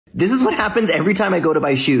This is what happens every time I go to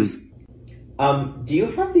buy shoes. Do you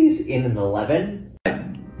have these in an 11?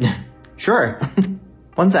 Sure.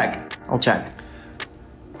 One sec. I'll check.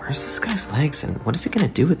 Where's this guy's legs and what is he gonna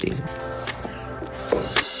do with these?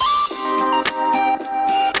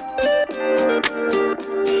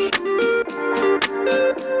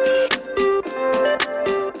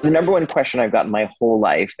 The number one question I've gotten my whole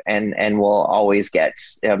life and will always get,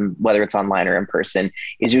 whether it's online or in person,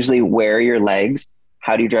 is usually where are your legs?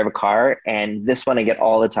 How do you drive a car? And this one I get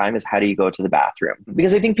all the time is how do you go to the bathroom?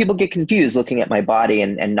 Because I think people get confused looking at my body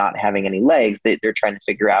and not having any legs. They're trying to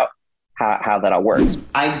figure out how that all works.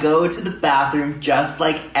 I go to the bathroom just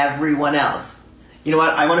like everyone else. You know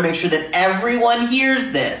what? I want to make sure that everyone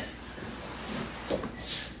hears this.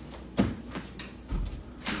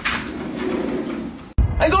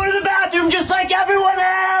 I go to the bathroom just like everyone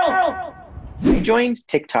else! I joined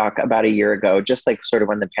TikTok about a year ago, just like sort of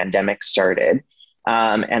when the pandemic started.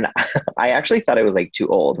 And I actually thought I was like too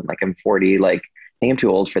old. I'm like, I'm 40, like, I think I'm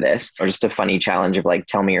too old for this. Or just a funny challenge of like,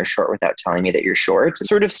 tell me you're short without telling me that you're short. So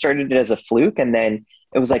sort of started it as a fluke. And then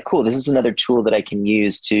it was like, cool, this is another tool that I can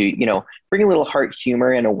use to, you know, bring a little heart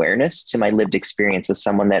humor and awareness to my lived experience as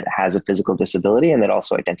someone that has a physical disability and that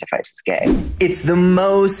also identifies as gay. It's the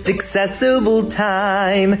most accessible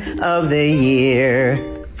time of the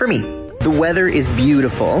year for me. The weather is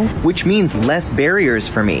beautiful, which means less barriers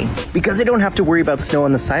for me. Because I don't have to worry about snow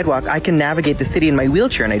on the sidewalk, I can navigate the city in my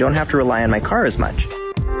wheelchair and I don't have to rely on my car as much.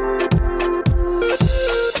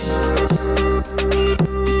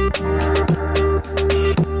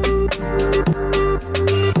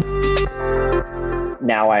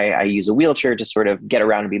 Now I use a wheelchair to sort of get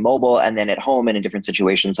around and be mobile, and then at home and in different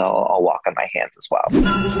situations, I'll walk on my hands as well.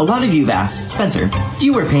 A lot of you have asked, Spencer, do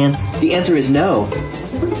you wear pants? The answer is no,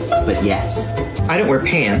 but yes. I don't wear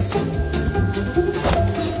pants.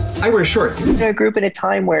 I wear shorts. I grew up in a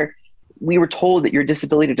time where we were told that your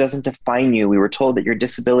disability doesn't define you. We were told that your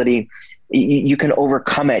disability, you can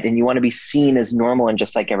overcome it and you want to be seen as normal and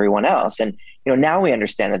just like everyone else. And you know, now we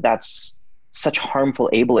understand that that's such harmful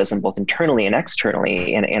ableism, both internally and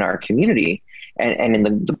externally in our community and in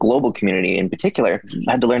the global community in particular.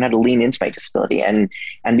 I had to learn how to lean into my disability and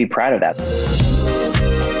be proud of that.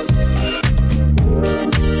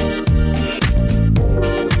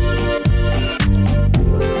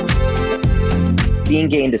 Being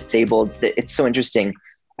gay and disabled, it's so interesting.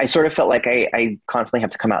 I sort of felt like I constantly have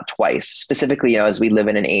to come out twice, specifically, you know, as we live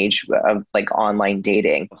in an age of like online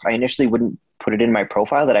dating. I initially wouldn't put it in my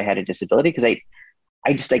profile that I had a disability because I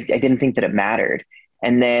didn't think that it mattered.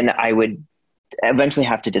 And then I would eventually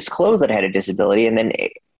have to disclose that I had a disability. And then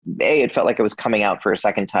A, it felt like I was coming out for a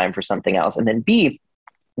second time for something else. And then B,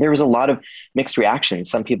 there was a lot of mixed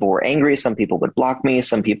reactions. Some people were angry, some people would block me,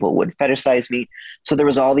 some people would fetishize me. So there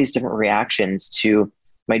was all these different reactions to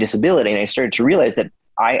my disability. And I started to realize that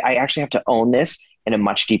I actually have to own this in a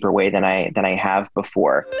much deeper way than I have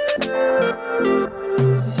before.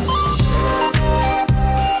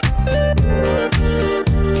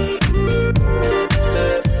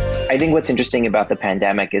 I think what's interesting about the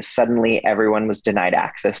pandemic is suddenly everyone was denied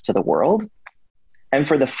access to the world. And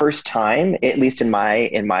for the first time, at least in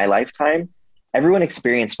my lifetime, everyone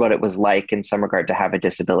experienced what it was like in some regard to have a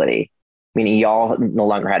disability, meaning y'all no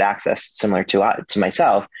longer had access similar to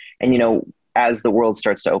myself. And, you know, as the world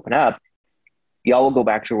starts to open up, y'all will go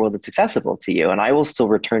back to a world that's accessible to you. And I will still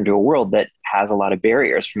return to a world that has a lot of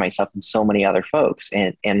barriers for myself and so many other folks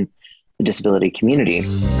in the disability community.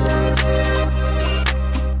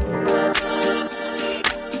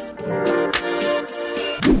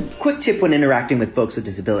 Quick tip when interacting with folks with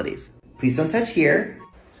disabilities. Please don't touch here,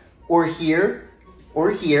 or here,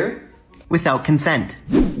 or here, without consent.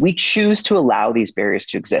 We choose to allow these barriers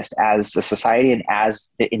to exist as a society and as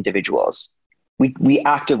individuals. We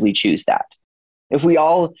actively choose that. If we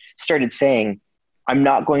all started saying, I'm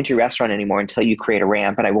not going to a restaurant anymore until you create a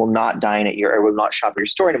ramp, and I will not dine at I will not shop at your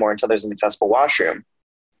store anymore until there's an accessible washroom,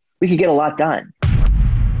 we could get a lot done.